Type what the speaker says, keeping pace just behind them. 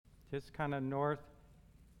just kind of northwest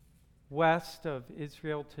of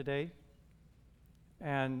Israel today.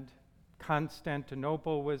 And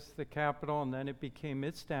Constantinople was the capital, and then it became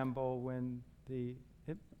Istanbul when the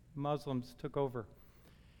Muslims took over.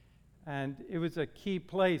 And it was a key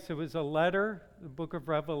place. It was a letter. The book of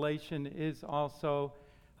Revelation is also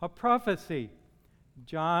a prophecy.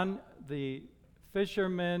 John, the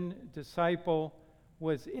fisherman disciple,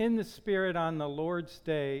 was in the Spirit on the Lord's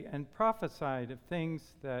day and prophesied of things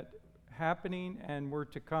that happening and were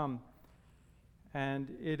to come. And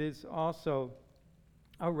it is also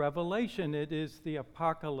a revelation. It is the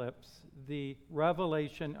apocalypse, the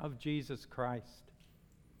revelation of Jesus Christ.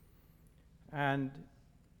 And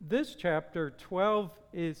this chapter 12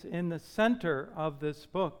 is in the center of this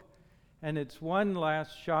book, and it's one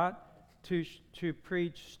last shot to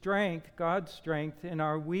preach strength, God's strength in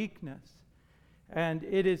our weakness. And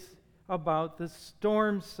it is about the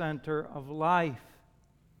storm center of life.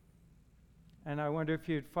 And I wonder if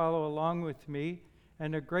you'd follow along with me.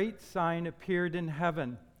 And a great sign appeared in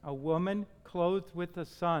heaven, a woman clothed with the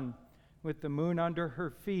sun, with the moon under her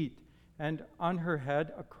feet, and on her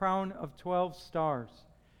head a crown of 12 stars.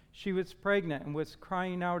 She was pregnant and was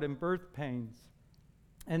crying out in birth pains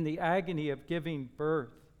and the agony of giving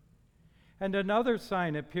birth. And another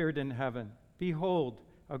sign appeared in heaven. Behold,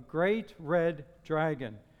 a great red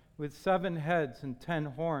dragon with 7 heads and 10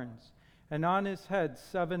 horns, and on his head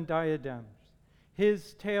 7 diadems.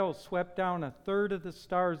 His tail swept down 1/3 of the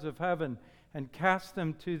stars of heaven and cast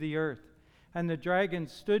them to the earth. And the dragon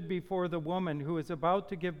stood before the woman who was about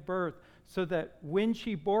to give birth, so that when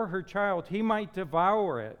she bore her child, he might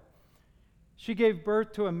devour it. She gave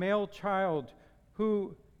birth to a male child,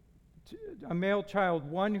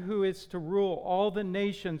 one who is to rule all the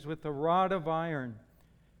nations with a rod of iron.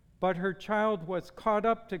 But her child was caught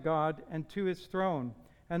up to God and to his throne,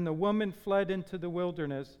 and the woman fled into the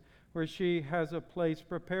wilderness, where she has a place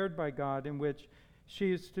prepared by God in which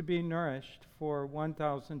she is to be nourished for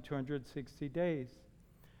 1,260 days.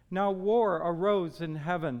 Now war arose in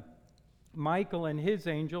heaven, Michael and his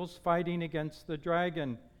angels fighting against the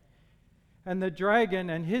dragon. And the dragon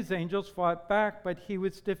and his angels fought back, but he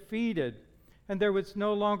was defeated, and there was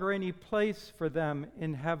no longer any place for them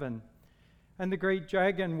in heaven. And the great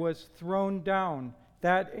dragon was thrown down,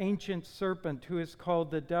 that ancient serpent who is called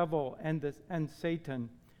the devil and Satan,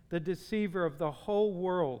 the deceiver of the whole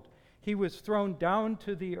world. He was thrown down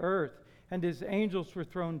to the earth, and his angels were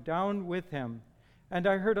thrown down with him. And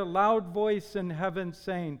I heard a loud voice in heaven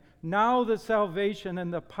saying, "Now the salvation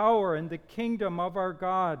and the power and the kingdom of our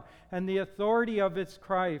God and the authority of its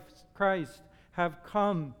Christ have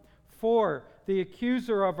come. For the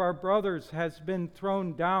accuser of our brothers has been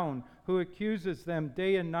thrown down, who accuses them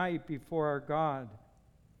day and night before our God.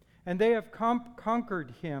 And they have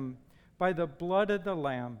conquered him by the blood of the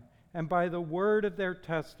Lamb and by the word of their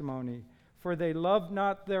testimony, for they loved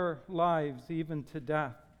not their lives even to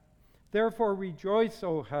death. Therefore rejoice,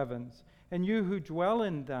 O heavens, and you who dwell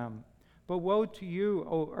in them. But woe to you,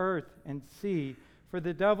 O earth and sea, for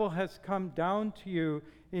the devil has come down to you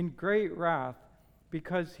in great wrath,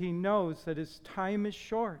 because he knows that his time is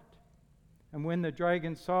short." And when the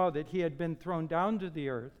dragon saw that he had been thrown down to the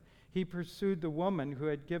earth, he pursued the woman who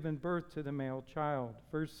had given birth to the male child.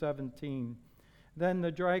 Verse 17. Then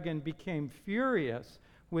the dragon became furious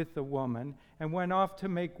with the woman and went off to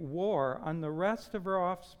make war on the rest of her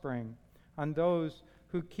offspring, on those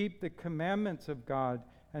who keep the commandments of God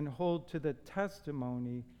and hold to the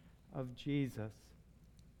testimony of Jesus.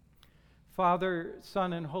 Father,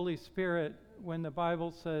 Son, and Holy Spirit, when the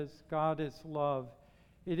Bible says God is love,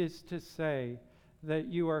 it is to say that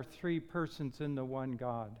you are 3 persons in the one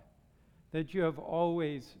God, that you have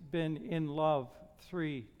always been in love,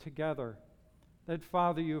 3 together, that,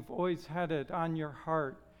 Father, you've always had it on your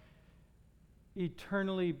heart,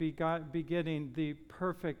 eternally begetting the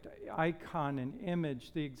perfect icon and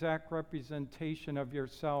image, the exact representation of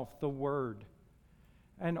yourself, the Word.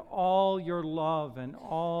 And all your love and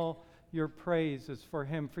all your praise is for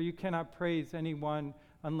him, for you cannot praise anyone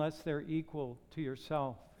unless they're equal to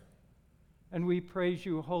yourself. And we praise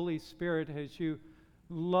you, Holy Spirit, as you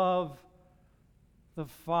love the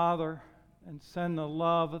Father and send the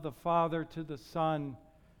love of the Father to the Son,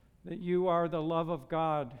 that you are the love of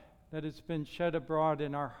God that has been shed abroad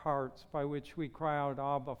in our hearts, by which we cry out,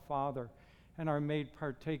 Abba, Father, and are made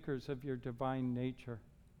partakers of your divine nature.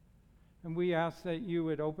 And we ask that you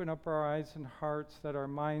would open up our eyes and hearts, that our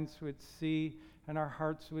minds would see and our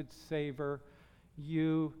hearts would savor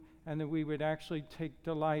you, and that we would actually take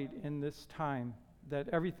delight in this time, that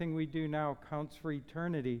everything we do now counts for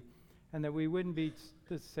eternity, and that we wouldn't be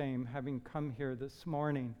the same having come here this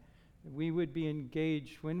morning We would be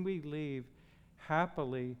engaged when we leave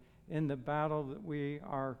happily in the battle that we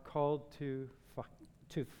are called to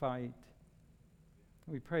fight.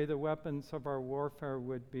 We pray the weapons of our warfare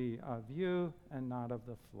would be of you and not of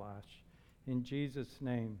the flesh. In Jesus'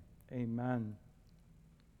 name, amen.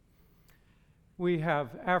 We have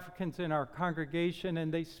Africans in our congregation,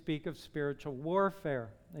 and they speak of spiritual warfare.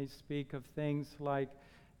 They speak of things like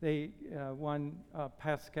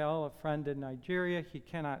Pascal, a friend in Nigeria, he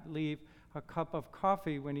cannot leave a cup of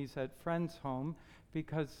coffee when he's at friend's home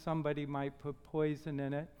because somebody might put poison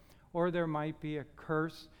in it, or there might be a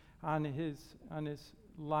curse on his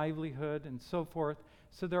livelihood and so forth.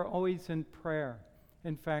 So they're always in prayer.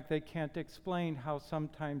 In fact, they can't explain how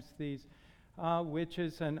sometimes these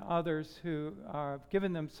witches and others who have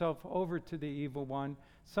given themselves over to the evil one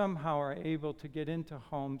somehow are able to get into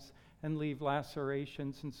homes and leave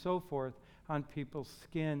lacerations and so forth on people's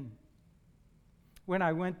skin. When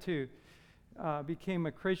I became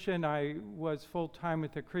a Christian, I was full-time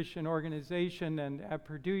with a Christian organization, and at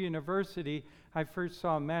Purdue University, I first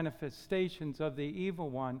saw manifestations of the evil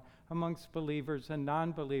one amongst believers and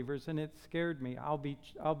non-believers, and it scared me.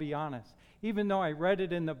 I'll be honest. Even though I read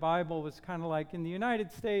it in the Bible, it was kind of like, in the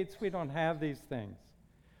United States, we don't have these things.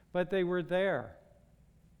 But they were there.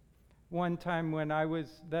 One time when I was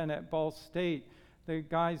then at Ball State, the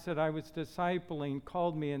guys that I was discipling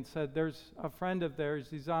called me and said, there's a friend of theirs,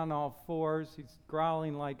 he's on all fours, he's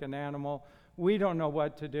growling like an animal. We don't know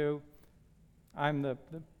what to do. I'm the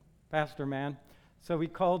pastor man. So we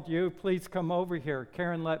called you, please come over here.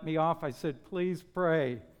 Karen let me off. I said, please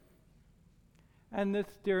pray. And this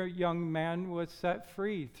dear young man was set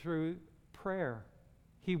free through prayer.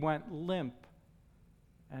 He went limp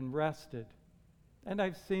and rested. And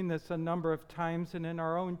I've seen this a number of times, and in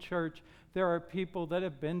our own church, there are people that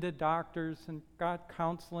have been to doctors and got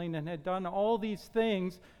counseling and had done all these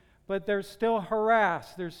things, but they're still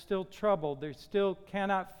harassed, they're still troubled, they still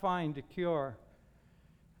cannot find a cure.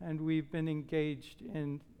 And we've been engaged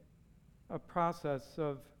in a process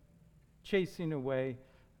of chasing away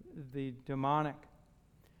the demonic.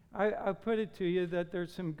 I put it to you that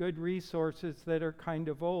there's some good resources that are kind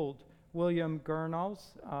of old. William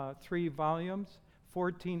Gurnall's 3 volumes,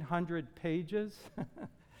 1,400 pages.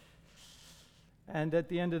 And at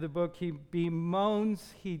the end of the book, he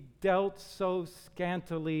bemoans he dealt so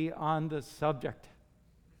scantily on the subject.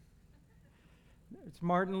 It's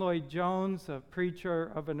Martin Lloyd-Jones, a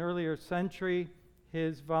preacher of an earlier century,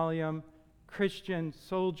 his volume, Christian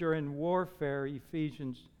Soldier in Warfare,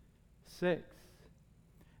 Ephesians 6.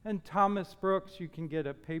 And Thomas Brooks, you can get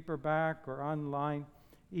a paperback or online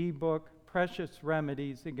ebook, Precious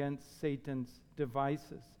Remedies Against Satan's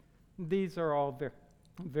Devices. These are all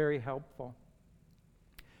very helpful.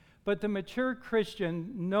 But the mature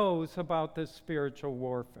Christian knows about this spiritual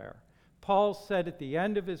warfare. Paul said at the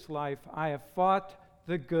end of his life, I have fought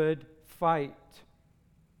the good fight.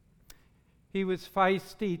 He was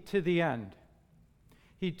feisty to the end.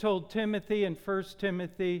 He told Timothy in 1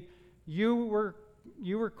 Timothy, you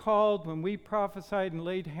were called when we prophesied and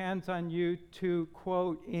laid hands on you to,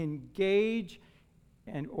 quote, engage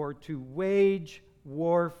or to wage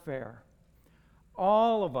warfare.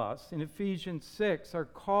 All of us in Ephesians 6 are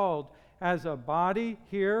called as a body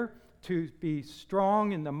here to be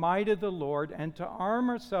strong in the might of the Lord and to arm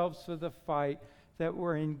ourselves for the fight that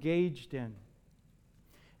we're engaged in.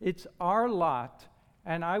 It's our lot,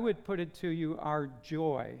 and I would put it to you, our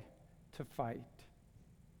joy to fight.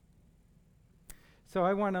 So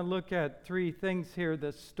I want to look at 3 things here.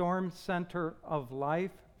 The storm center of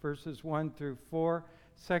life, verses 1 through 4.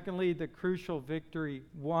 Secondly, the crucial victory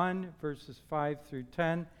 1, verses 5 through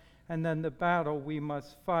 10. And then the battle we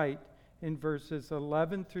must fight in verses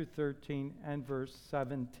 11 through 13 and verse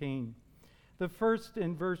 17. The first,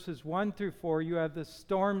 in verses 1 through 4, you have the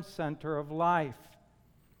storm center of life.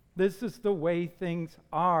 This is the way things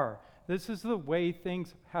are. This is the way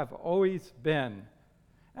things have always been.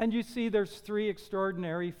 And you see there's 3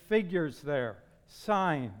 extraordinary figures there,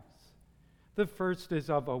 signs. The first is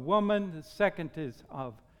of a woman, the second is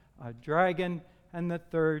of a dragon, and the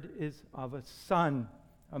third is of a son,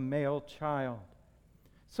 a male child.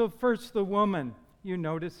 So first the woman. You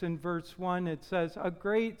notice in verse 1 it says, a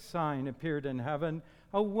great sign appeared in heaven,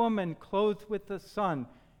 a woman clothed with the sun,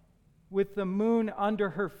 with the moon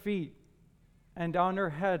under her feet, and on her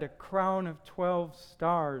head a crown of 12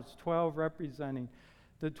 stars, 12 representing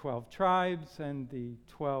the 12 tribes and the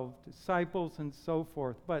 12 disciples and so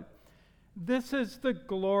forth. But this is the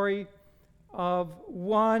glory of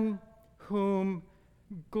one whom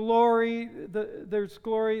there's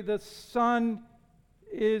glory. The sun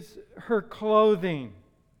is her clothing.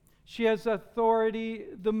 She has authority.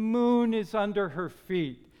 The moon is under her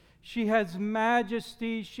feet. She has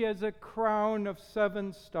majesty. She has a crown of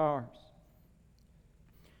 7 stars.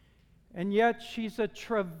 And yet she's a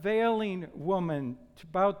travailing woman,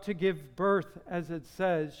 about to give birth, as it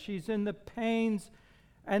says. She's in the pains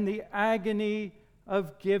and the agony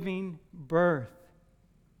of giving birth.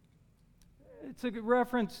 It's a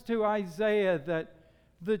reference to Isaiah that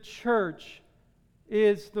the church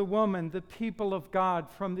is the woman, the people of God,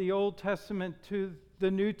 from the Old Testament to the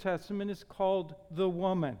New Testament, is called the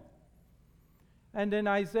woman. And in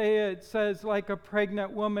Isaiah it says, like a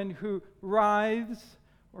pregnant woman who writhes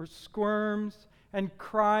or squirms and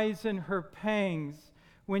cries in her pangs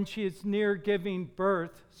when she is near giving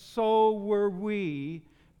birth, so were we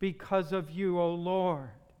because of you, O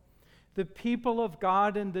Lord. The people of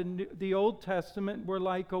God in the Old Testament were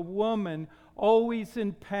like a woman always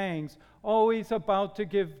in pangs, always about to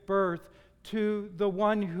give birth to the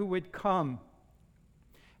one who would come.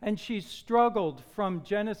 And she struggled from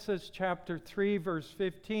Genesis chapter 3, verse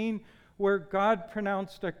 15, where God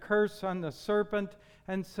pronounced a curse on the serpent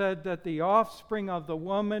and said that the offspring of the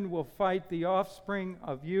woman will fight the offspring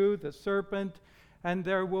of you, the serpent, and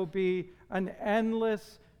there will be an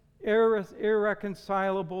endless,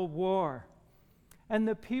 irreconcilable war. And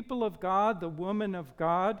the people of God, the woman of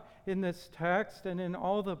God, in this text and in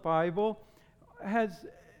all the Bible, has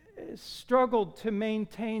struggled to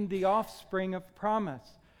maintain the offspring of promise.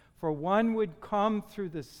 For one would come through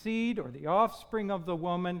the seed or the offspring of the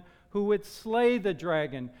woman who would slay the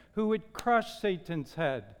dragon, who would crush Satan's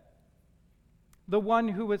head. The one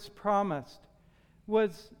who was promised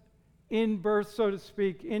was in birth, so to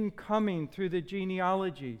speak, in coming through the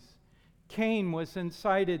genealogies. Cain was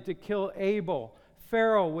incited to kill Abel.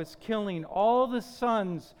 Pharaoh was killing all the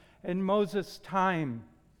sons in Moses' time.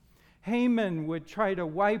 Haman would try to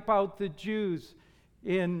wipe out the Jews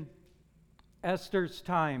in Esther's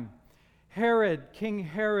time. King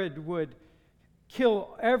Herod would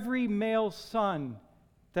kill every male son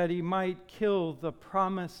that he might kill the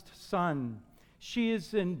promised son. She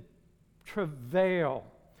is in travail.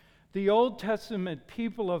 The Old Testament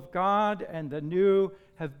people of God and the New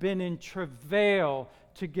have been in travail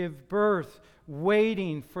to give birth,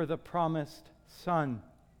 waiting for the promised son.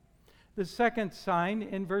 The second sign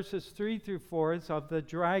in verses 3 through 4 is of the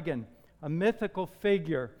dragon, a mythical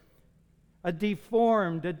figure, a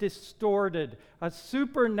deformed, a distorted, a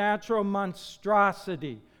supernatural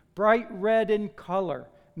monstrosity, bright red in color,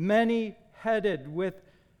 many-headed, with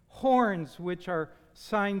horns which are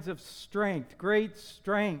signs of strength, great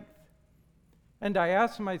strength. And I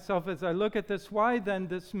ask myself as I look at this, why then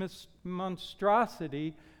this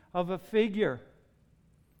monstrosity of a figure?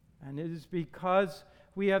 And it is because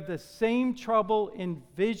we have the same trouble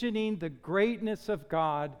envisioning the greatness of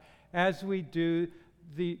God as we do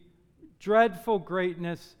the dreadful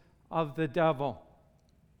greatness of the devil.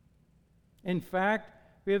 In fact,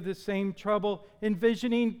 we have the same trouble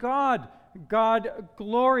envisioning God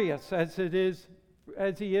glorious as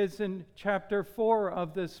he is in chapter 4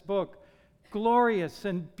 of this book, glorious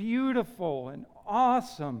and beautiful and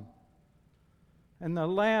awesome, and the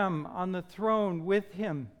Lamb on the throne with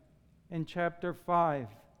him in chapter 5.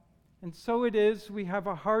 And so it is, we have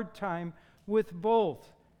a hard time with both,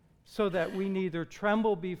 so that we neither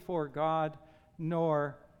tremble before God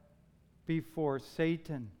nor before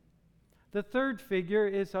Satan. The third figure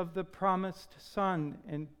is of the promised son.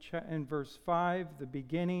 In verse 5, the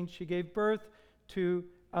beginning, she gave birth to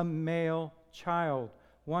a male child,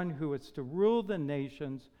 one who is to rule the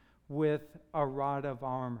nations with a rod of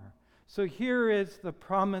armor. So here is the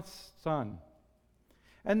promised son.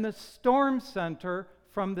 And the storm center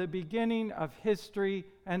from the beginning of history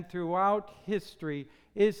and throughout history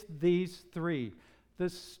is these three. The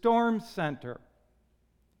storm center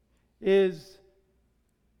is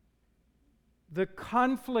the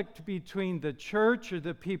conflict between the church or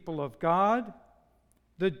the people of God,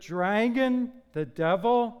 the dragon, the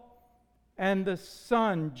devil, and the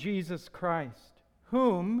Son, Jesus Christ,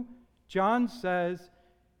 whom John says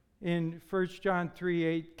in 1 John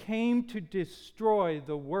 3:8 came to destroy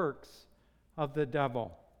the works of the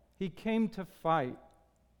devil. He came to fight.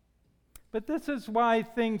 But this is why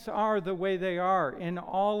things are the way they are in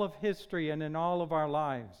all of history and in all of our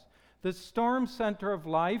lives. The storm center of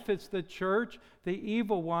life is the church, the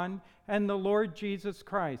evil one, and the Lord Jesus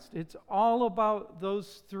Christ. It's all about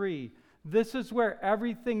those three. This is where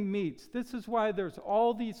everything meets. This is why there's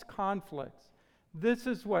all these conflicts. This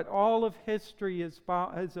is what all of history is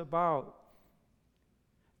about.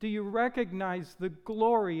 Do you recognize the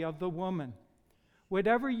glory of the woman?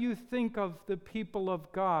 Whatever you think of the people of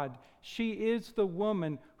God, she is the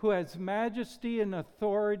woman who has majesty and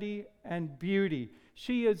authority and beauty.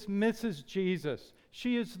 She is Mrs. Jesus.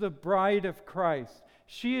 She is the bride of Christ.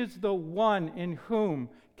 She is the one in whom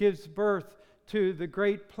gives birth to the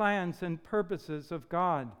great plans and purposes of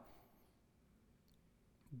God.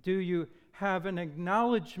 Do you have an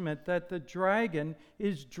acknowledgement that the dragon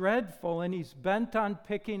is dreadful and he's bent on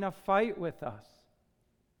picking a fight with us?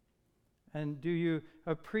 And do you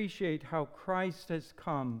appreciate how Christ has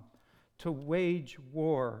come to wage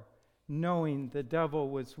war, knowing the devil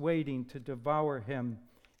was waiting to devour him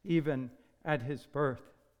even at his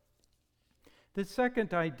birth? The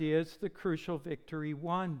second idea is the crucial victory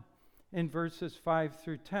won. In verses 5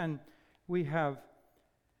 through 10, we have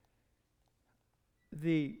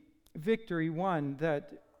the victory won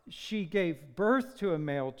that she gave birth to a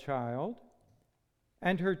male child,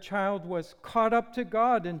 and her child was caught up to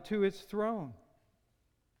God and to his throne.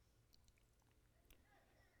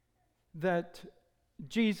 That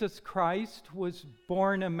Jesus Christ was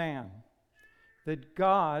born a man. That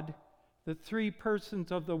God, the three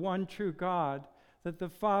persons of the one true God, that the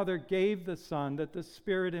Father gave the Son, that the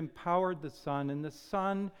Spirit empowered the Son, and the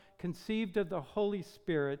Son, conceived of the Holy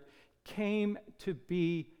Spirit, came to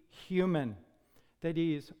be human. That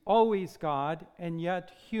he is always God and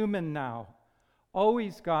yet human now.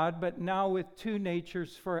 Always God, but now with two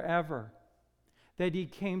natures forever. That he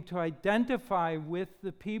came to identify with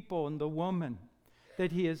the people and the woman.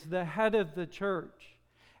 That he is the head of the church.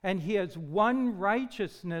 And he has one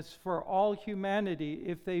righteousness for all humanity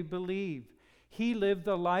if they believe. He lived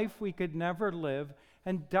the life we could never live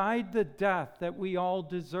and died the death that we all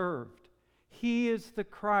deserved. He is the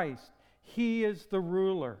Christ. He is the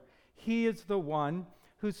ruler. He is the one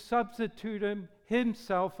who substituted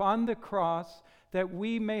himself on the cross that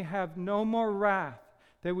we may have no more wrath,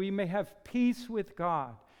 that we may have peace with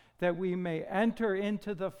God, that we may enter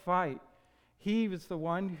into the fight. He was the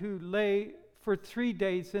one who lay for 3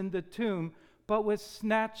 days in the tomb, but was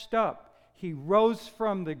snatched up. He rose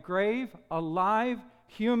from the grave, alive,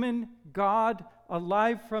 human, God,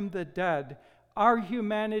 alive from the dead. Our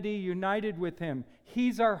humanity united with him.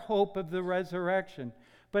 He's our hope of the resurrection.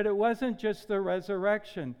 But it wasn't just the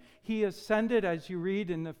resurrection. He ascended, as you read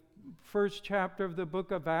in the first chapter of the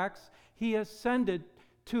book of Acts, he ascended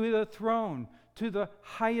to the throne, to the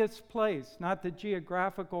highest place, not the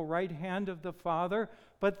geographical right hand of the Father,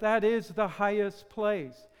 but that is the highest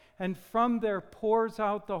place. And from there pours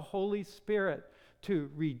out the Holy Spirit to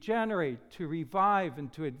regenerate, to revive,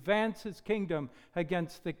 and to advance his kingdom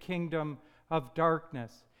against the kingdom of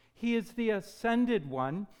darkness. He is the ascended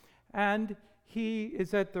one, and he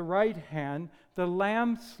is at the right hand, the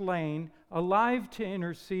Lamb slain, alive to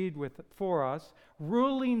intercede for us,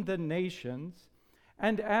 ruling the nations.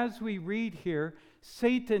 And as we read here,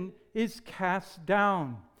 Satan is cast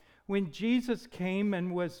down. When Jesus came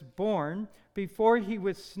and was born, before he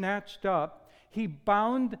was snatched up, he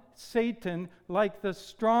bound Satan like the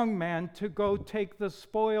strong man to go take the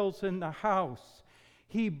spoils in the house.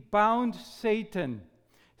 He bound Satan.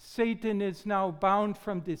 Satan is now bound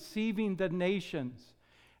from deceiving the nations.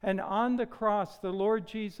 And on the cross, the Lord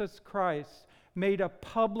Jesus Christ made a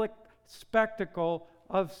public spectacle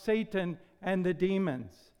of Satan and the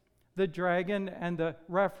demons. The dragon, and the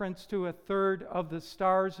reference to a third of the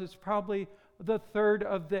stars, is probably the third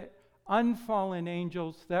of the unfallen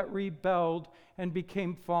angels that rebelled and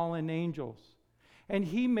became fallen angels. And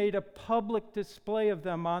he made a public display of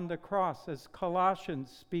them on the cross, as Colossians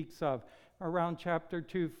speaks of, around chapter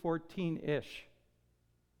 2, 14-ish.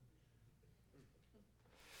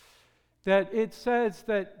 That it says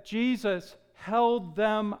that Jesus held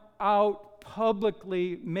them out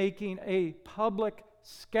publicly, making a public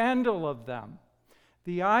scandal of them.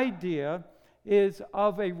 The idea is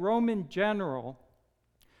of a Roman general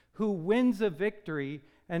who wins a victory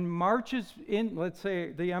and marches in, let's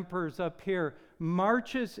say the emperor's up here,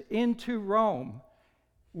 marches into Rome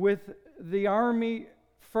with the army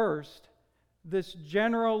first, this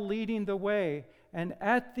general leading the way, and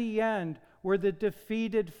at the end were the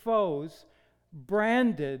defeated foes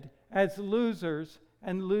branded as losers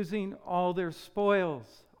and losing all their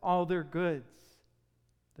spoils, all their goods.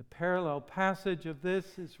 The parallel passage of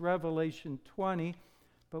this is Revelation 20,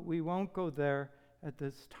 but we won't go there at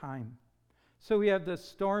this time. So we have the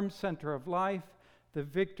storm center of life, the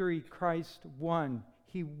victory Christ won.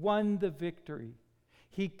 He won the victory.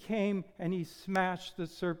 He came and he smashed the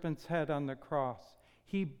serpent's head on the cross.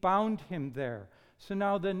 He bound him there. So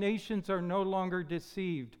now the nations are no longer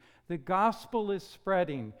deceived. The gospel is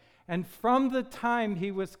spreading. And from the time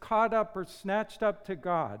he was caught up or snatched up to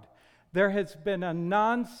God, There has been a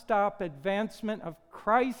nonstop advancement of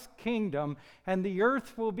Christ's kingdom, and the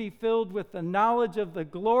earth will be filled with the knowledge of the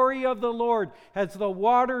glory of the Lord as the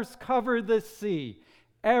waters cover the sea,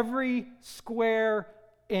 every square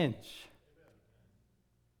inch.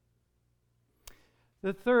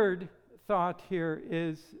 The third thought here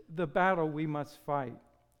is the battle we must fight.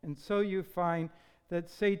 And so you find that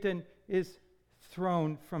Satan is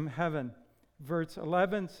thrown from heaven. Verse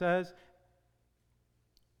 11 says,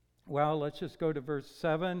 well, let's just go to verse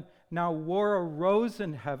 7. Now war arose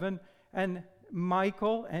in heaven, and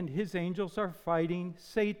Michael and his angels are fighting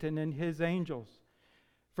Satan and his angels.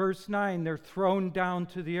 Verse 9, they're thrown down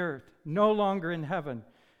to the earth, no longer in heaven.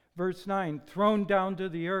 Verse 9, thrown down to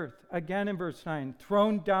the earth. Again in verse 9,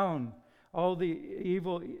 thrown down, all the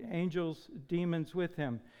evil angels, demons with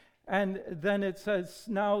him. And then it says,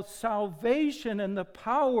 now salvation and the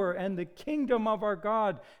power and the kingdom of our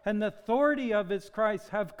God and the authority of his Christ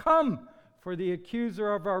have come, for the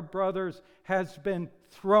accuser of our brothers has been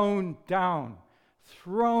thrown down,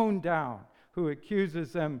 who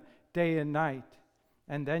accuses them day and night.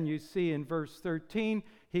 And then you see in verse 13,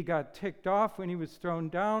 he got ticked off when he was thrown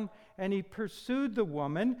down, and he pursued the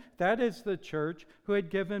woman, that is the church, who had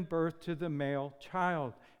given birth to the male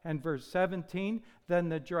child. And verse 17, then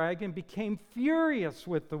the dragon became furious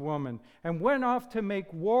with the woman and went off to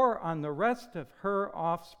make war on the rest of her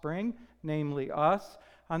offspring, namely us,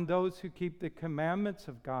 on those who keep the commandments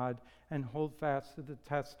of God and hold fast to the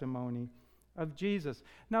testimony of Jesus.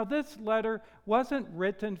 Now, this letter wasn't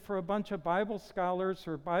written for a bunch of Bible scholars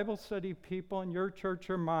or Bible study people in your church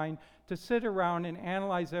or mine to sit around and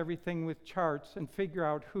analyze everything with charts and figure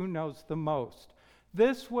out who knows the most.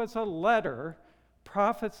 This was a letter,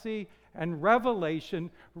 prophecy and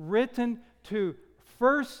revelation, written to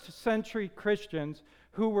first century Christians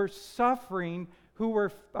who were suffering, who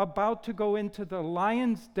were about to go into the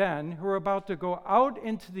lion's den, who were about to go out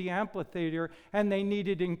into the amphitheater, and they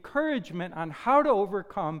needed encouragement on how to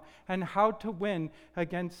overcome and how to win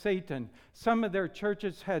against Satan. Some of their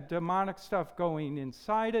churches had demonic stuff going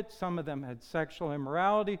inside it. Some of them had sexual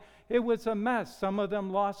immorality. It was a mess. Some of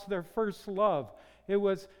them lost their first love. It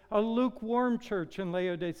was a lukewarm church in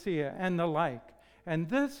Laodicea and the like. And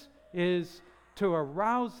this is to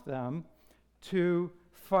arouse them to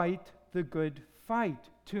fight the good fight,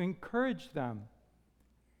 to encourage them.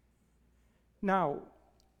 Now,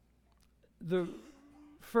 the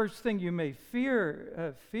first thing you may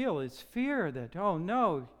feel is fear that, oh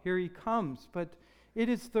no, here he comes. But it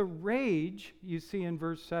is the rage, you see in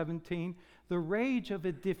verse 17, the rage of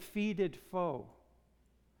a defeated foe.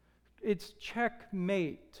 It's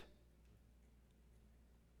checkmate.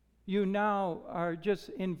 You now are just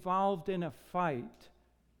involved in a fight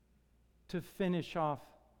to finish off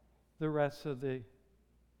the rest of the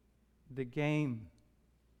game.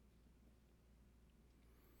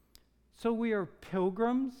 So we are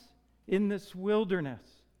pilgrims in this wilderness.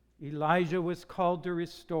 Elijah was called to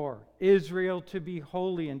restore, Israel to be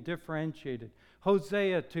holy and differentiated.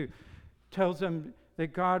 Hosea tells them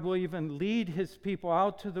that God will even lead his people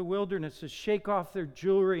out to the wilderness to shake off their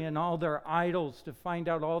jewelry and all their idols to find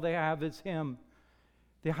out all they have is him.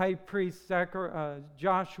 The high priest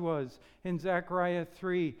Joshua's in Zechariah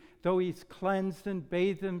 3, though he's cleansed and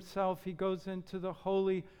bathed himself, he goes into the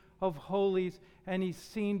Holy of Holies and he's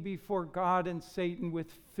seen before God and Satan with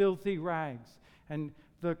filthy rags. And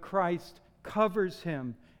the Christ covers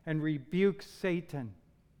him and rebukes Satan.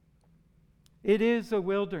 It is a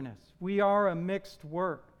wilderness. We are a mixed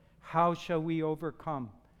work. How shall we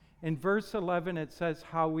overcome? In verse 11 it says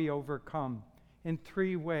how we overcome in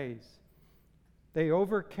three ways. They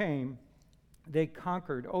overcame, they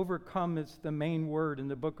conquered. Overcome is the main word in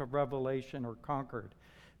the book of Revelation, or conquered.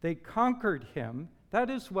 They conquered him. That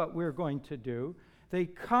is what we're going to do. They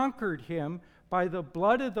conquered him by the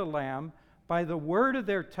blood of the Lamb, by the word of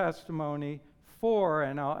their testimony, for,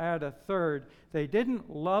 and I'll add a third, they didn't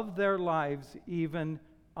love their lives even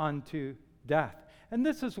unto death. And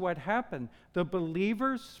this is what happened. The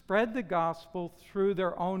believers spread the gospel through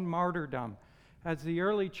their own martyrdom. As the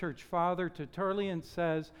early church father Tertullian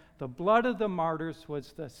says, the blood of the martyrs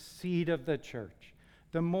was the seed of the church.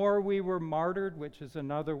 The more we were martyred, which is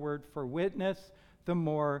another word for witness, the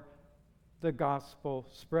more the gospel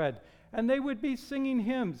spread. And they would be singing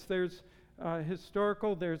hymns. There's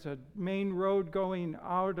there's a main road going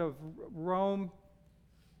out of Rome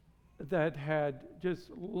that had just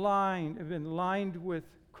been lined with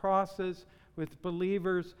crosses, with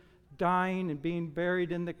believers dying and being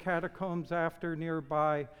buried in the catacombs after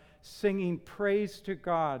nearby, singing praise to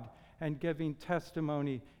God and giving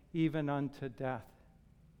testimony even unto death.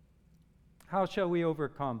 How shall we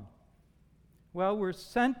overcome? Well, we're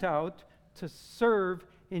sent out to serve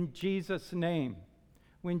in Jesus' name.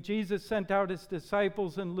 When Jesus sent out his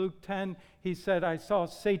disciples in Luke 10, he said, I saw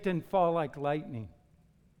Satan fall like lightning.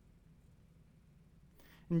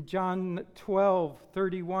 In John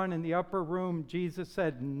 12:31, in the upper room, Jesus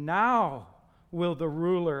said, now will the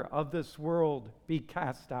ruler of this world be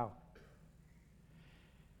cast out.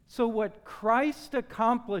 So what Christ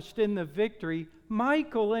accomplished in the victory,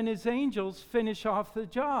 Michael and his angels finish off the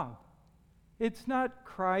job. It's not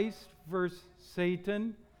Christ versus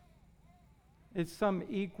Satan. It's some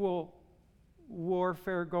equal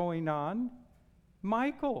warfare going on.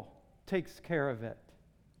 Michael takes care of it.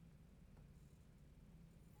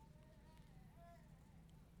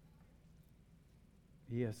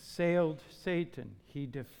 He assailed Satan. He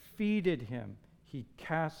defeated him. He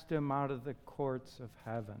cast him out of the courts of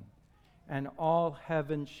heaven. And all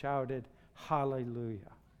heaven shouted,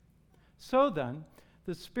 Hallelujah. So then,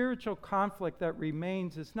 the spiritual conflict that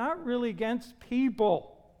remains is not really against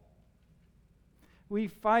people. We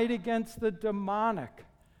fight against the demonic,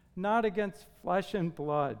 not against flesh and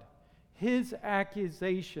blood. His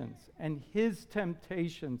accusations and his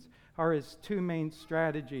temptations are his two main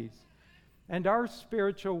strategies. And our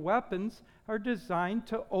spiritual weapons are designed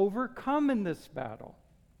to overcome in this battle.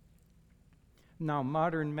 Now,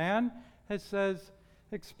 modern man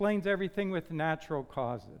explains everything with natural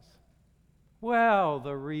causes. Well,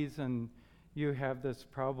 the reason you have this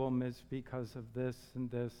problem is because of this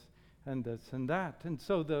and this and this and that. And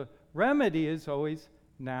so the remedy is always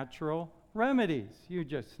natural remedies. You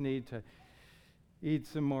just need to eat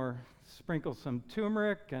some more, sprinkle some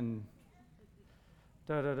turmeric and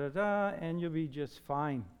and you'll be just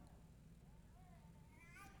fine.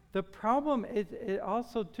 The problem it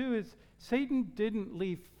also, too, is Satan didn't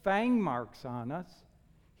leave fang marks on us.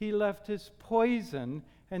 He left his poison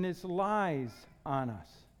and his lies on us.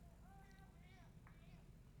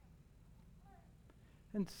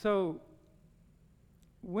 And so,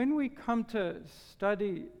 when we come to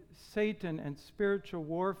study Satan and spiritual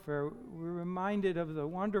warfare, we're reminded of the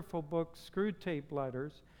wonderful book, Screwtape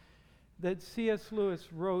Letters, that C.S. Lewis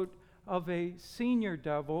wrote of a senior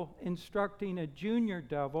devil instructing a junior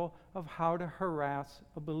devil of how to harass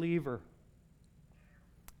a believer.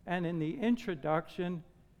 And in the introduction,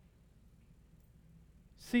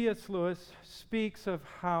 C.S. Lewis speaks of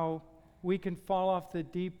how we can fall off the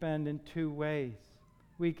deep end in two ways.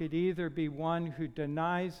 We could either be one who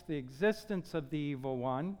denies the existence of the evil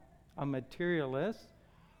one, a materialist,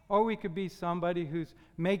 or we could be somebody who's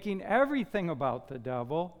making everything about the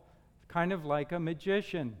devil, kind of like a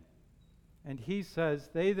magician. And he says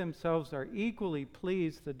they themselves are equally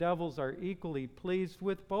pleased, the devils are equally pleased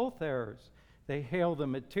with both errors. They hail the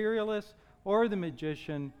materialist or the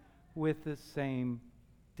magician with the same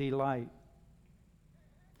delight.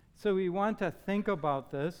 So we want to think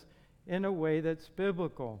about this in a way that's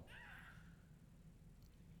biblical.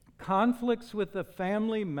 Conflicts with a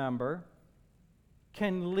family member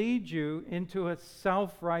can lead you into a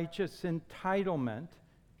self-righteous entitlement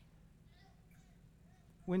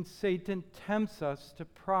when Satan tempts us to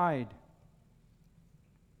pride.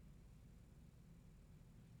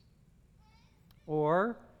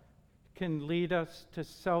 Or can lead us to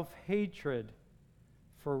self-hatred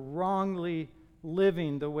for wrongly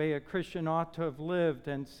living the way a Christian ought to have lived,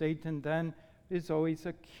 and Satan then is always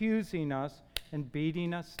accusing us and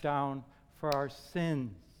beating us down for our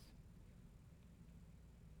sins.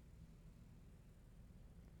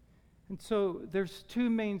 And so there's two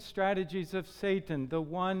main strategies of Satan. The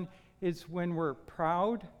one is when we're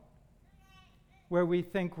proud, where we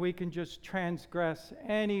think we can just transgress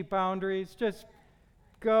any boundaries, just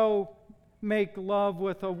go make love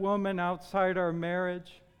with a woman outside our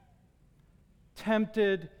marriage,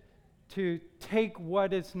 tempted to take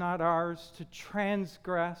what is not ours, to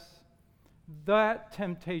transgress. That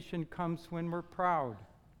temptation comes when we're proud.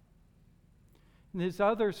 And his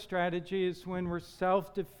other strategy is when we're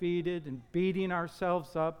self-defeated and beating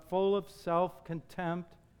ourselves up, full of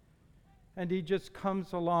self-contempt, and he just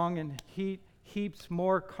comes along and heaps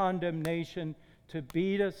more condemnation to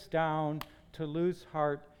beat us down, to lose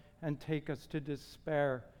heart, and take us to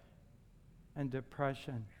despair and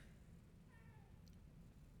depression.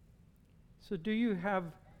 So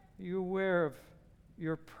are you aware of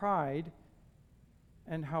your pride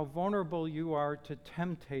and how vulnerable you are to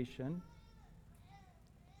temptation?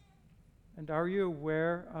 And are you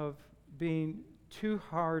aware of being too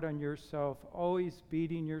hard on yourself, always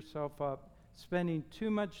beating yourself up, spending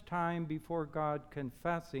too much time before God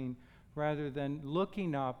confessing rather than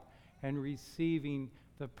looking up and receiving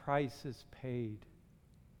the prices paid?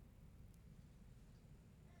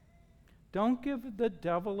 Don't give the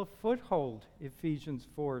devil a foothold, Ephesians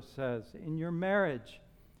 4 says, in your marriage,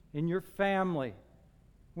 in your family.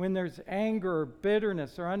 When there's anger or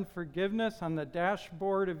bitterness or unforgiveness on the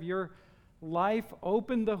dashboard of your life,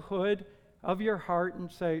 open the hood of your heart and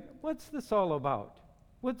say, what's this all about?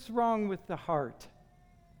 What's wrong with the heart?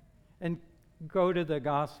 And go to the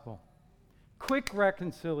gospel. Quick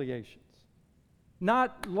reconciliations,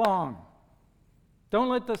 not long. Don't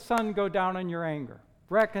let the sun go down on your anger.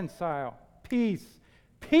 Reconcile. Peace.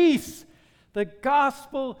 Peace. The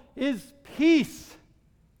gospel is peace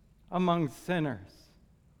among sinners.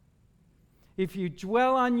 If you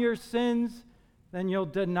dwell on your sins, then you'll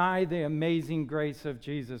deny the amazing grace of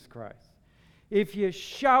Jesus Christ. If you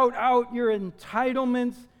shout out your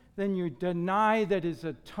entitlements, then you deny that his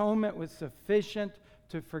atonement was sufficient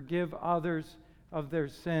to forgive others of their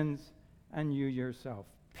sins and you yourself.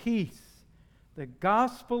 Peace. The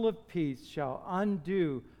gospel of peace shall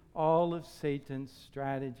undo all of Satan's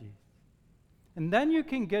strategies. And then you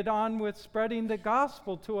can get on with spreading the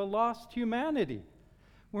gospel to a lost humanity.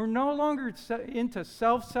 We're no longer into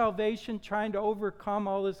self-salvation, trying to overcome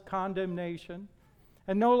all this condemnation,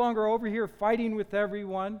 and no longer over here fighting with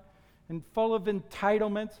everyone and full of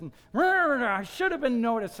entitlements and I should have been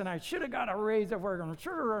noticed and I should have got a raise at work.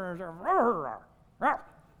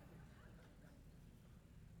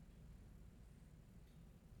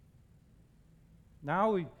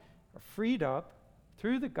 Now we are freed up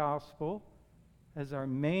through the gospel as our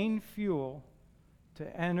main fuel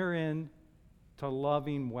to enter in to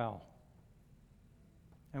loving well.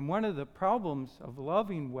 And one of the problems of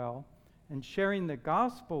loving well and sharing the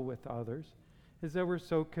gospel with others is that we're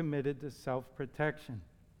so committed to self-protection.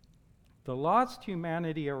 The lost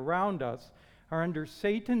humanity around us are under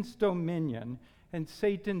Satan's dominion and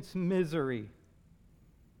Satan's misery.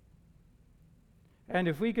 And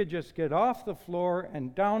if we could just get off the floor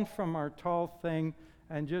and down from our tall thing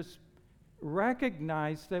and just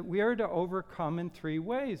recognize that we are to overcome in three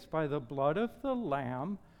ways: by the blood of the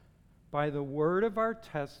Lamb, by the word of our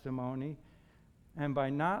testimony, and by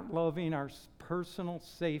not loving our personal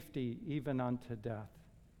safety even unto death.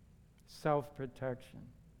 Self-protection.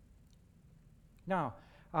 Now,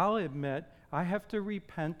 I'll admit I have to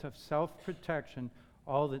repent of self-protection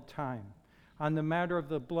all the time. On the matter of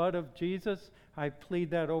the blood of Jesus, I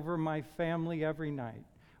plead that over my family every night,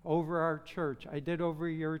 over our church. I did over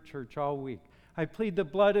your church all week. I plead the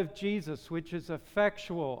blood of Jesus, which is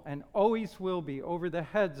effectual and always will be, over the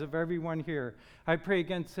heads of everyone here. I pray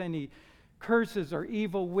against any curses or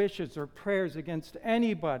evil wishes or prayers against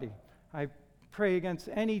anybody. I pray against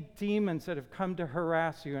any demons that have come to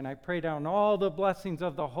harass you, and I pray down all the blessings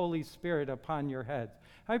of the Holy Spirit upon your heads.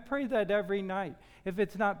 I pray that every night. If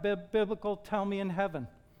it's not biblical, tell me in heaven.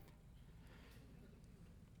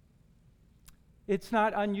 It's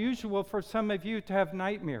not unusual for some of you to have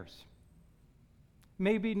nightmares.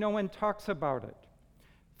 Maybe no one talks about it.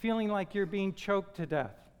 Feeling like you're being choked to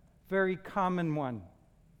death. Very common one.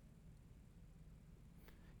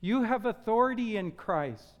 You have authority in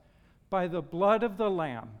Christ by the blood of the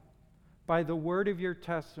Lamb, by the word of your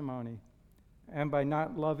testimony, and by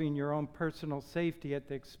not loving your own personal safety at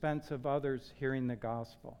the expense of others hearing the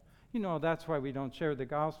gospel. You know, that's why we don't share the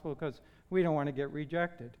gospel, because we don't want to get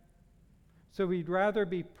rejected. So we'd rather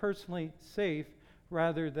be personally safe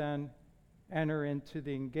rather than enter into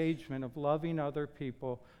the engagement of loving other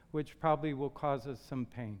people, which probably will cause us some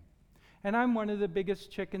pain. And I'm one of the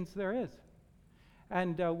biggest chickens there is.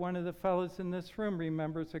 And one of the fellows in this room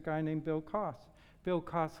remembers a guy named Bill Koss. Bill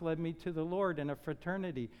Koss led me to the Lord in a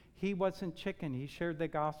fraternity. He wasn't chicken. He shared the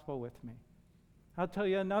gospel with me. I'll tell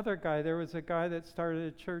you another guy. There was a guy that started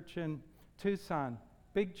a church in Tucson,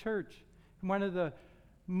 big church, one of the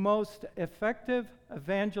most effective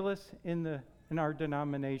evangelists in our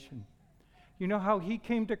denomination. You know how he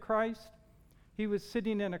came to Christ? He was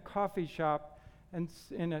sitting in a coffee shop and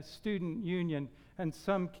in a student union, and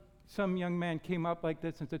some young man came up like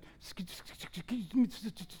this and said, he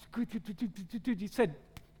said,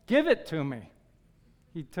 "Give it to me."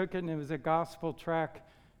 He took it, and it was a gospel tract,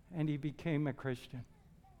 and he became a Christian.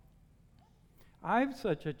 I'm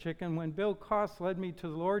such a chicken. When Bill Koss led me to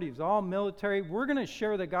the Lord, he was all military. We're going to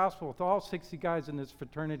share the gospel with all 60 guys in this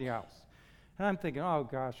fraternity house. And I'm thinking, oh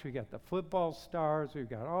gosh, we got the football stars, we've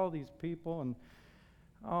got all these people, and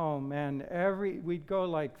oh man, we'd go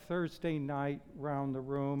like Thursday night around the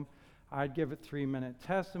room. I'd give a 3-minute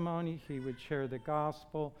testimony. He would share the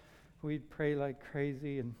gospel. We'd pray like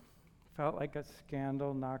crazy and felt like a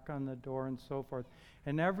scandal, knock on the door and so forth.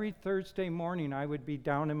 And every Thursday morning, I would be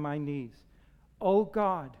down on my knees. Oh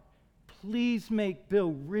God, please make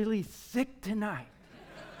Bill really sick tonight.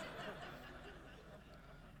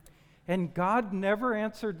 And God never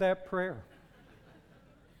answered that prayer.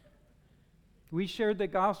 We shared the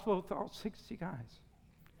gospel with all 60 guys.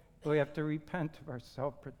 But we have to repent of our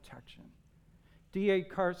self-protection. D.A.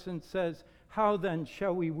 Carson says, how then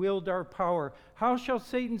shall we wield our power? How shall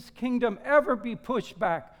Satan's kingdom ever be pushed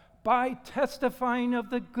back? By testifying of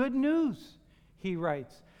the good news. He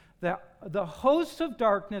writes, that the hosts of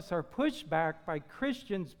darkness are pushed back by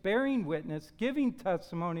Christians bearing witness, giving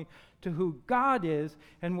testimony to who God is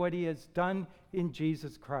and what he has done in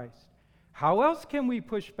Jesus Christ. How else can we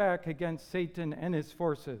push back against Satan and his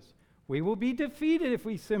forces? We will be defeated if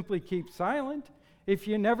we simply keep silent. If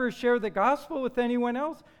you never share the gospel with anyone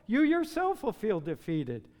else, you yourself will feel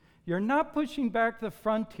defeated. You're not pushing back the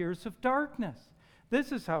frontiers of darkness.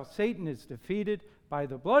 This is how Satan is defeated, by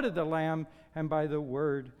the blood of the Lamb and by the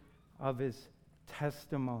word of his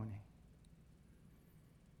testimony.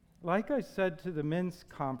 Like I said to the men's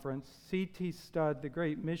conference, C.T. Studd, the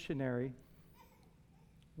great missionary,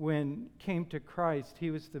 when came to Christ, he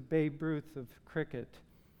was the Babe Ruth of cricket.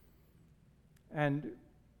 And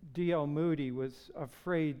D.L. Moody was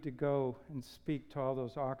afraid to go and speak to all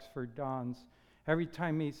those Oxford Dons. Every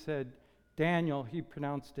time he said Daniel, he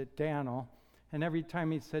pronounced it Daniel. And every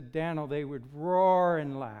time he said Daniel, they would roar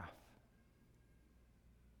and laugh.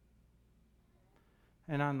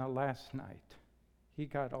 And on the last night, he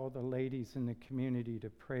got all the ladies in the community to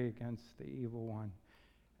pray against the evil one.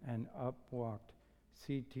 And up walked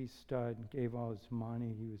C.T. Studd, gave all his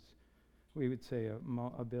money. He was, we would say,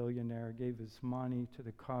 a billionaire, gave his money to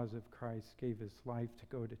the cause of Christ, gave his life to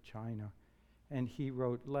go to China. And he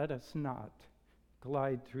wrote, let us not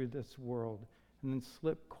glide through this world and then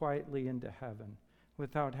slip quietly into heaven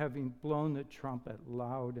without having blown the trumpet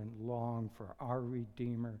loud and long for our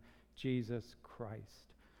Redeemer, Jesus Christ.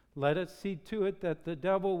 Let us see to it that the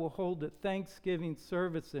devil will hold a thanksgiving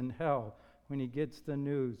service in hell when he gets the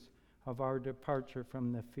news of our departure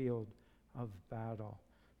from the field of battle.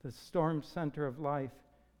 The storm center of life,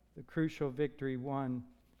 the crucial victory won,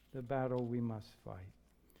 the battle we must fight.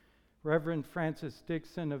 Reverend Francis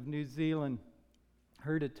Dixon of New Zealand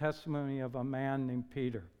heard a testimony of a man named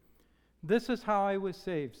Peter. This is how I was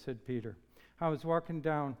saved, said Peter. I was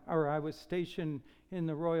stationed in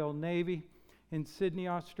the Royal Navy in Sydney,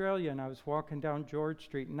 Australia, and I was walking down George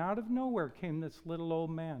Street, and out of nowhere came this little old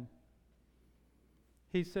man.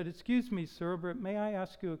 He said, excuse me, sir, but may I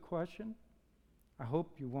ask you a question? I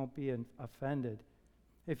hope you won't be offended.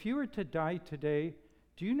 If you were to die today,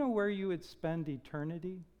 do you know where you would spend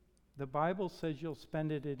eternity? The Bible says you'll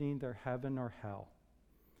spend it in either heaven or hell.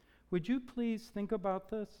 Would you please think about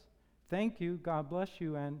this? Thank you, God bless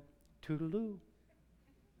you, and toodaloo.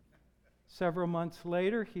 Several months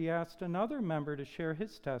later, he asked another member to share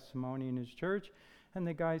his testimony in his church, and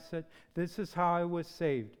the guy said, this is how I was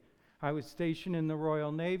saved. I was stationed in the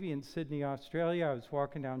Royal Navy in Sydney, Australia. I was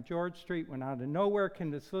walking down George Street when out of nowhere came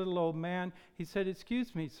this little old man. He said,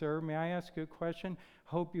 excuse me, sir, may I ask you a question?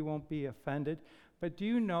 Hope you won't be offended. But do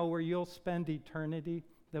you know where you'll spend eternity?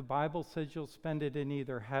 The Bible says you'll spend it in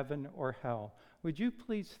either heaven or hell. Would you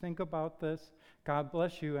please think about this? God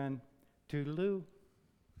bless you, and toodaloo.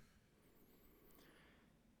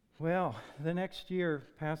 Well, the next year,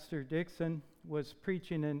 Pastor Dixon was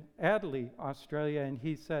preaching in Adelaide, Australia, and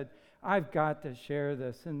he said, I've got to share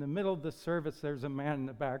this. In the middle of the service, there's a man in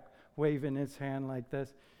the back waving his hand like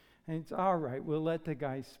this. And it's all right, we'll let the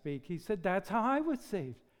guy speak. He said, that's how I was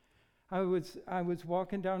saved. I was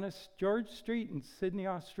walking down George Street in Sydney,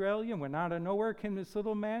 Australia, when out of nowhere came this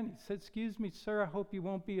little man. He said, excuse me, sir, I hope you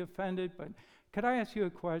won't be offended, but could I ask you a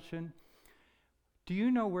question? Do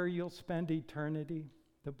you know where you'll spend eternity?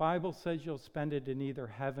 The Bible says you'll spend it in either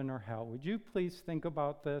heaven or hell. Would you please think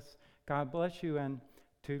about this? God bless you, and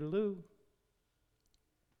toodaloo.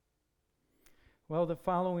 Well, the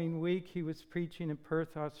following week, he was preaching in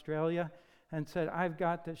Perth, Australia, and said, I've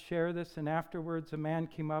got to share this. And afterwards, a man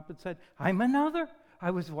came up and said, I'm another.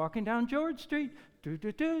 I was walking down George Street.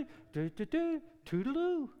 Do-do-do, do-do-do,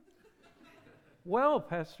 toodaloo. Well,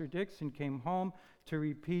 Pastor Dixon came home to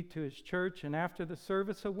repeat to his church, and after the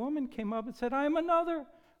service, a woman came up and said, I'm another.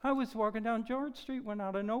 I was walking down George Street when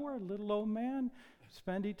out of nowhere, a little old man,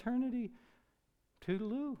 spend eternity.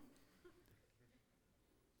 Toodaloo.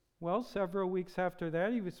 Well, several weeks after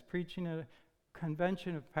that, he was preaching at a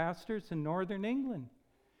convention of pastors in northern England.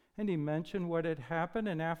 And he mentioned what had happened,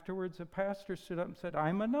 and afterwards a pastor stood up and said,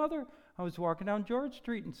 I'm another. I was walking down George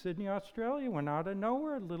Street in Sydney, Australia, when out of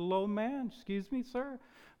nowhere, a little old man, excuse me, sir,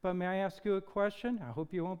 but may I ask you a question? I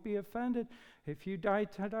hope you won't be offended. If you die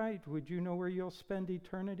tonight, would you know where you'll spend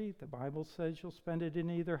eternity? The Bible says you'll spend it in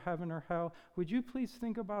either heaven or hell. Would you please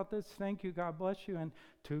think about this? Thank you, God bless you, and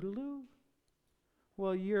toodaloo.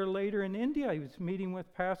 Well, a year later in India, he was meeting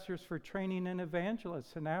with pastors for training in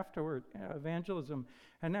evangelists and evangelism.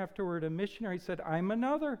 And afterward, a missionary said, I'm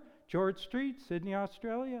another. George Street, Sydney,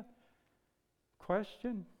 Australia.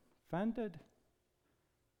 Question, offended.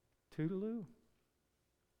 Toodaloo.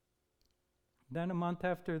 Then a month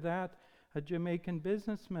after that, a Jamaican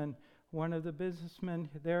businessman, one of the businessmen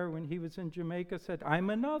there when he was in Jamaica said, I'm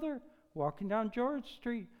another. Walking down George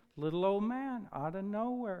Street, little old man, out of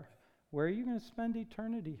nowhere. Where are you going to spend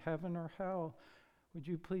eternity, heaven or hell? Would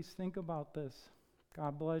you please think about this?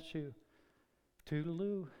 God bless you.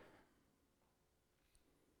 Toodaloo.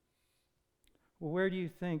 Well, where do you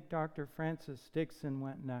think Dr. Francis Dixon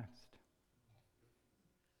went next?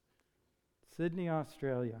 Sydney,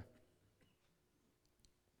 Australia.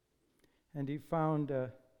 And he found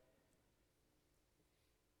a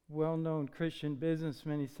well-known Christian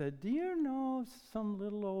businessman. He said, do you know some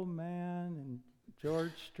little old man in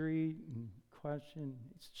George Street? And question,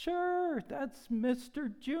 sure, that's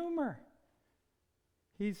Mr. Jumer.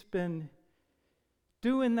 He's been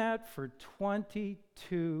doing that for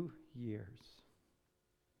 22 years.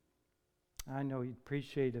 I know he'd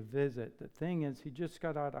appreciate a visit. The thing is, he just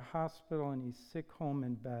got out of hospital and he's sick home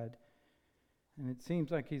in bed. And it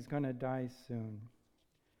seems like he's going to die soon.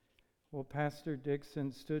 Well, Pastor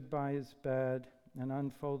Dixon stood by his bed and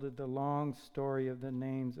unfolded the long story of the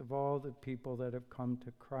names of all the people that have come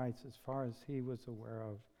to Christ as far as he was aware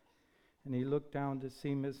of. And he looked down to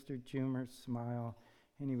see Mr. Jumer smile,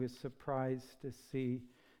 and he was surprised to see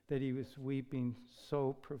that he was weeping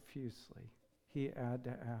so profusely. He had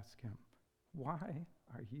to ask him, why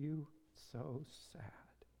are you so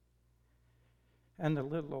sad? And the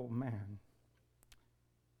little old man,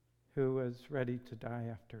 who was ready to die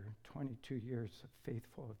after 22 years of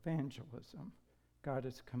faithful evangelism, got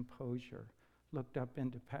his composure, looked up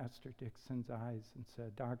into Pastor Dixon's eyes and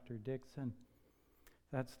said, Dr. Dixon,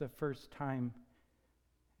 that's the first time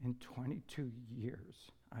in 22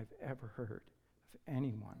 years I've ever heard of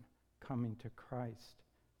anyone coming to Christ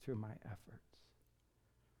through my efforts.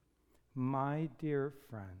 My dear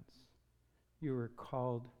friends, you are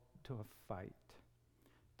called to a fight,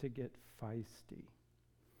 to get feisty.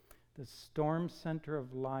 The storm center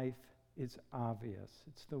of life is obvious.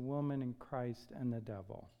 It's the woman in Christ and the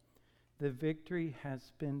devil. The victory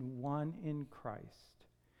has been won in Christ,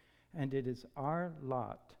 and it is our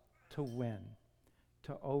lot to win,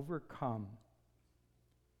 to overcome.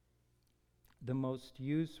 The most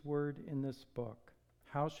used word in this book.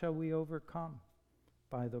 How shall we overcome?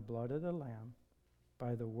 By the blood of the Lamb,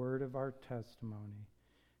 by the word of our testimony,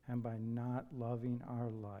 and by not loving our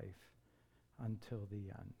life until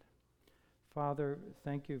the end. Father,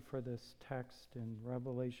 thank you for this text in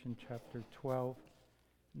Revelation chapter 12.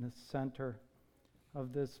 In the center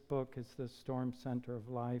of this book is the storm center of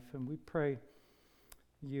life, and we pray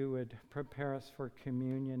you would prepare us for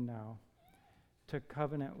communion now, to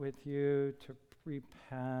covenant with you, to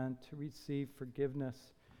repent, to receive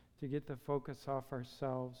forgiveness, to get the focus off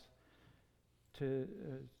ourselves, to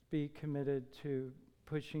be committed to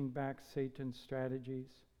pushing back Satan's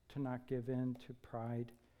strategies, to not give in to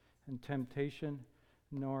pride and temptation,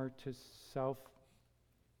 nor to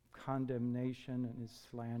self-condemnation and his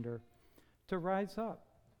slander, to rise up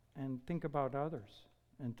and think about others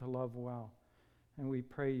and to love well. And we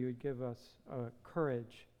pray you would give us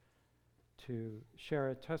courage to share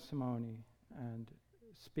a testimony and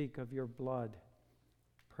speak of your blood,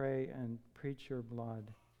 pray and preach your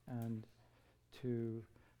blood, and to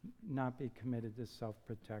not be committed to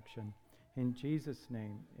self-protection. In Jesus'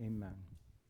 name, amen.